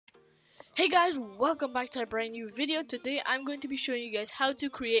Hey guys, welcome back to a brand new video. Today I'm going to be showing you guys how to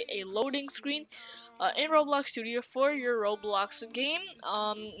create a loading screen in Roblox Studio for your Roblox game.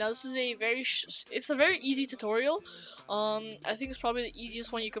 Now this is a it's a very easy tutorial. I think it's probably the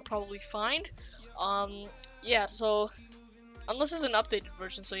easiest one you could probably find. Yeah, so unless it's an updated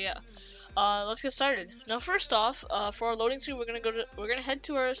version, so yeah. Let's get started. Now first off, for our loading screen, we're gonna head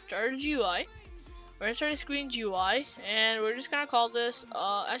to our starter GUI. We're gonna start a screen GUI, and we're just gonna call this.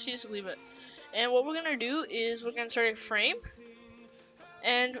 Actually, just leave it. And what we're gonna do is we're gonna start a frame,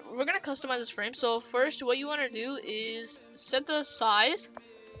 and we're gonna customize this frame. So first, what you wanna do is set the size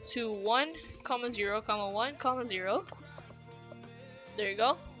to 1, 0, 1, 0. There you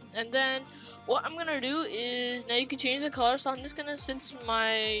go. And then what I'm gonna do is now you can change the color. So I'm just gonna, since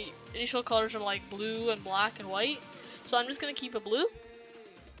my initial colors are like blue and black and white, so I'm just gonna keep it blue.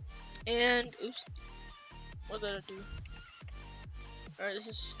 And oops, what did I do? Alright, this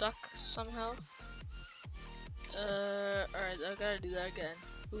is stuck somehow. Alright, I gotta do that again.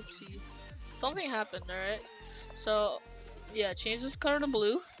 Oopsie. Something happened, alright? So, yeah, change this color to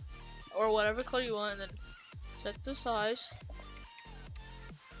blue. Or whatever color you want, and then set the size.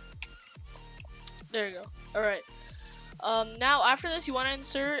 There you go. Alright. Now after this, you want to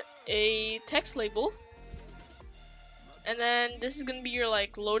insert a text label. And then this is gonna be your,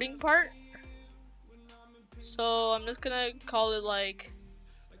 like, loading part. So I'm just gonna call it like,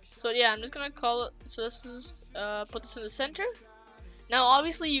 so yeah, I'm just gonna call it, so this is, put this in the center. Now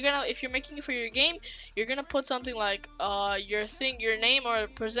obviously you're gonna, if you're making it for your game, you're gonna put something like, your name or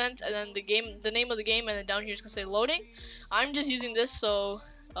present, and then the name of the game, and then down here it's gonna say loading. I'm just using this so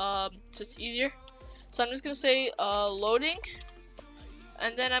it's easier. So I'm just gonna say, loading,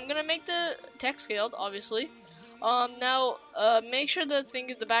 and then I'm gonna make the text scaled, obviously. Now, make sure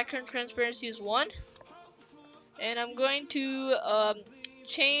the background transparency is 1. And I'm going to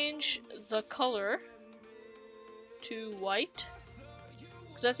change the color to white,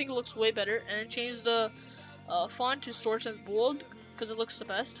 because I think it looks way better, and change the font to source and bold, because it looks the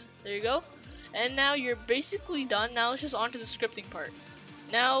best. There you go. And now you're basically done. Now it's just on to the scripting part.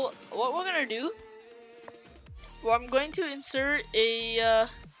 Now what we're gonna do, well, I'm going to insert a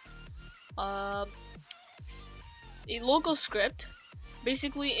local script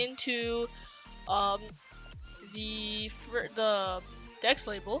basically into the text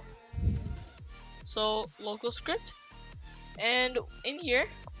label. So local script, and in here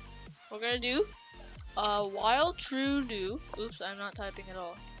we're gonna do while true do, oops, I'm not typing at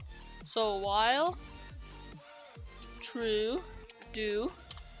all. So while true do,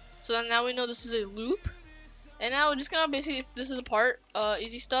 so then now we know this is a loop. And now we're just gonna basically, this is a part,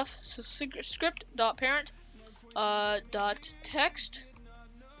 easy stuff. So script dot parent dot text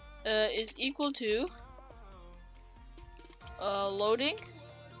is equal to loading.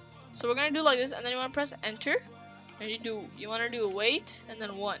 So we're gonna do like this, and then you want to press enter, and you want to do a wait, and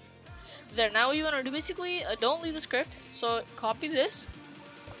then 1. There. Now what you want to do basically, don't leave the script. So copy this,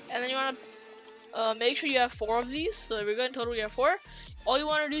 and then you want to make sure you have 4 of these. So there we go. In total, we have 4. All you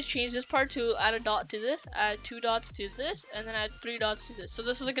want to do is change this part to add a dot to this, add 2 dots to this, and then add 3 dots to this. So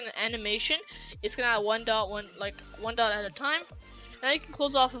this is like an animation. It's gonna add 1 dot, like 1 dot at a time. Now you can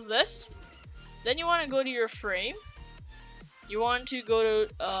close off of this. Then you want to go to your frame. You want to go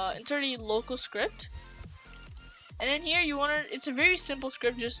to insert a local script, and in here you want to, it's a very simple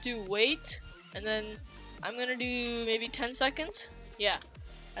script, just do wait, and then I'm gonna do maybe 10 seconds, yeah,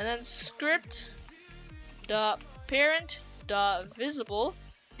 and then script dot parent dot visible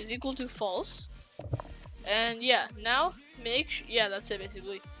is equal to false, and yeah, now yeah, that's it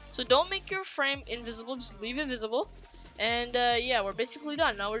basically. So don't make your frame invisible, just leave it visible, and yeah, we're basically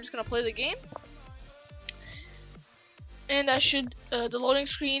done. Now we're just gonna play the game. And the loading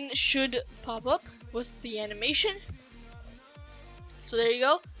screen should pop up with the animation. So there you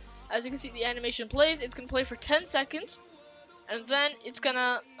go. As you can see, the animation plays. It's gonna play for 10 seconds, and then it's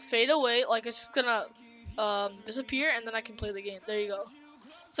gonna fade away. Like it's just gonna disappear, and then I can play the game. There you go.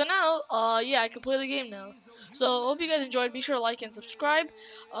 So now, yeah, I can play the game now. So hope you guys enjoyed. Be sure to like and subscribe.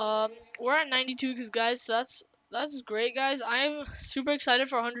 We're at 92 because guys, so that's great, guys. I'm super excited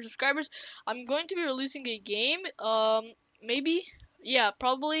for 100 subscribers. I'm going to be releasing a game, maybe, yeah,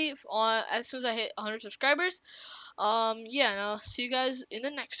 probably as soon as I hit 100 subscribers. Yeah, and I'll see you guys in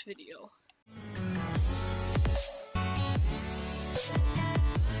the next video.